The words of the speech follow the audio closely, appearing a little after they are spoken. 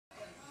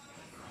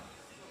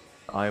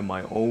I am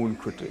my own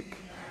critic.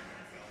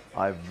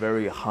 I have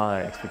very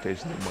high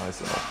expectations of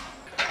myself.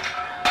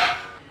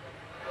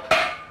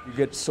 You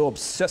get so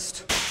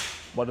obsessed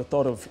by the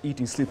thought of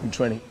eating, sleeping,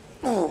 training.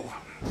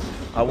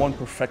 I want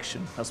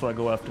perfection. That's what I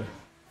go after.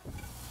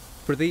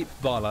 Pradeep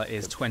Bala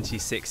is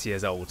 26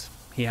 years old.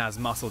 He has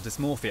muscle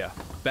dysmorphia,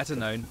 better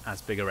known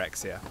as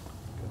bigorexia.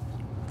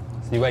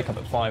 So you wake up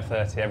at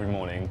 5:30 every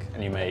morning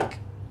and you make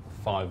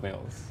 5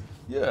 meals?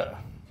 Yeah.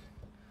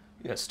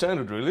 Yeah,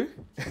 standard really.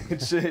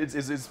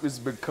 It's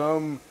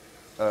become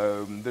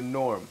the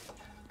norm.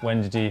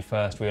 When did you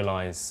first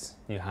realise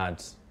you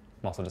had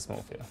muscle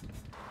dysmorphia?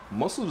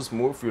 Muscle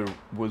dysmorphia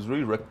was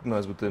really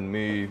recognized within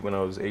me when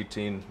I was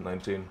 18,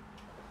 19.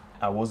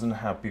 I wasn't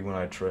happy when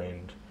I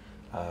trained.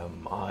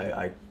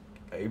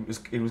 It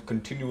was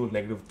continual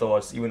negative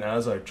thoughts even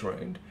as I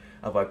trained.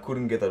 If I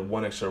couldn't get that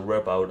one extra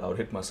rep, I would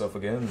hit myself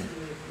again.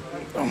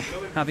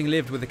 Having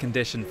lived with the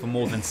condition for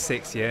more than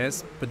 6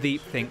 years,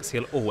 Pradeep thinks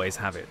he'll always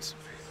have it.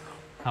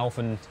 How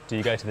often do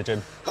you go to the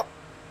gym?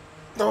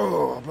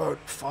 About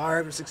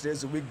 5 or 6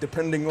 days a week,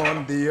 depending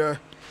on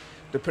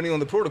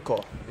the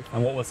protocol.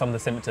 And what were some of the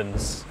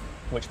symptoms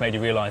which made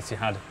you realise you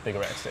had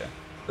bigorexia?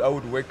 I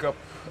would wake up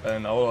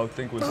and all I would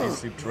think was eat,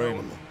 sleep,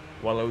 train.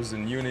 While I was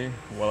in uni,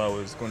 while I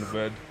was going to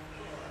bed,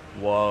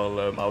 while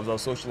I was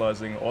out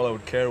socializing, all I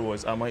would care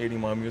was, am I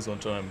eating my meals on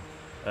time?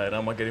 And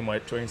am I getting my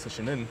training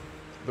session in?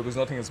 Because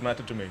nothing has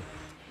mattered to me.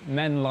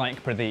 Men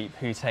like Pradeep,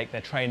 who take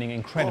their training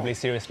incredibly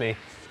seriously,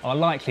 are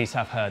likely to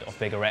have heard of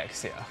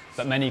bigorexia,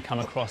 but many come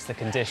across the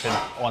condition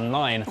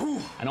online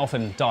and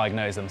often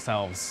diagnose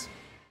themselves.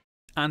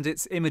 And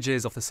it's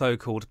images of the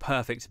so-called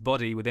perfect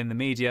body within the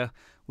media,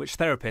 which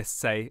therapists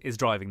say is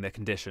driving their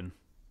condition.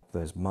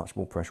 There's much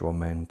more pressure on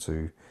men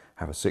to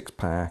have a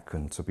six-pack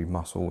and to be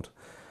muscled.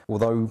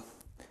 Although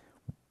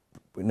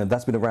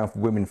that's been around for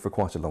women for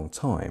quite a long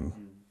time,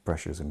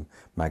 pressures in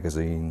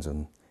magazines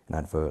and in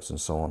adverts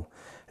and so on.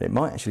 And it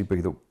might actually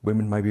be that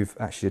women maybe have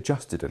actually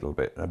adjusted a little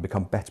bit and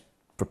become better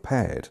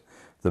prepared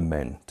than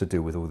men to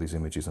deal with all these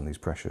images and these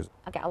pressures.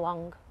 I get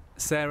along.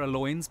 Sarah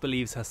Loynes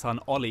believes her son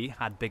Ollie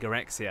had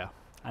bigorexia,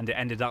 and it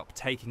ended up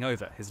taking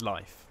over his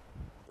life.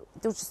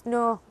 There was just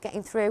no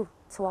getting through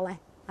to Ollie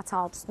at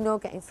all, just no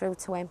getting through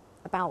to him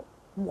about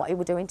what he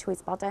was doing to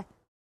his body.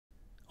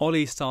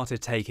 Ollie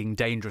started taking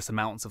dangerous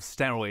amounts of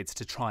steroids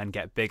to try and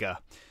get bigger.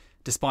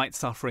 Despite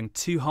suffering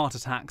 2 heart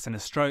attacks and a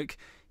stroke,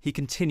 he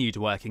continued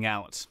working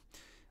out.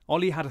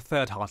 Ollie had a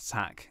 3rd heart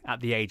attack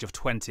at the age of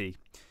 20.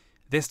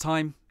 This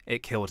time,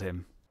 it killed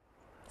him.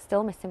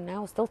 Still miss him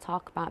now, still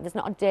talk about it. There's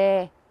not a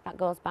day that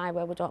goes by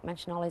where we don't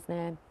mention Ollie's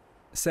name.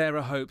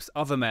 Sarah hopes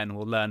other men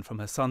will learn from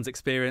her son's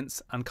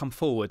experience and come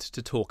forward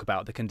to talk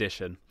about the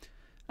condition.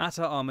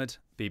 Atta Ahmed,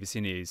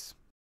 BBC News.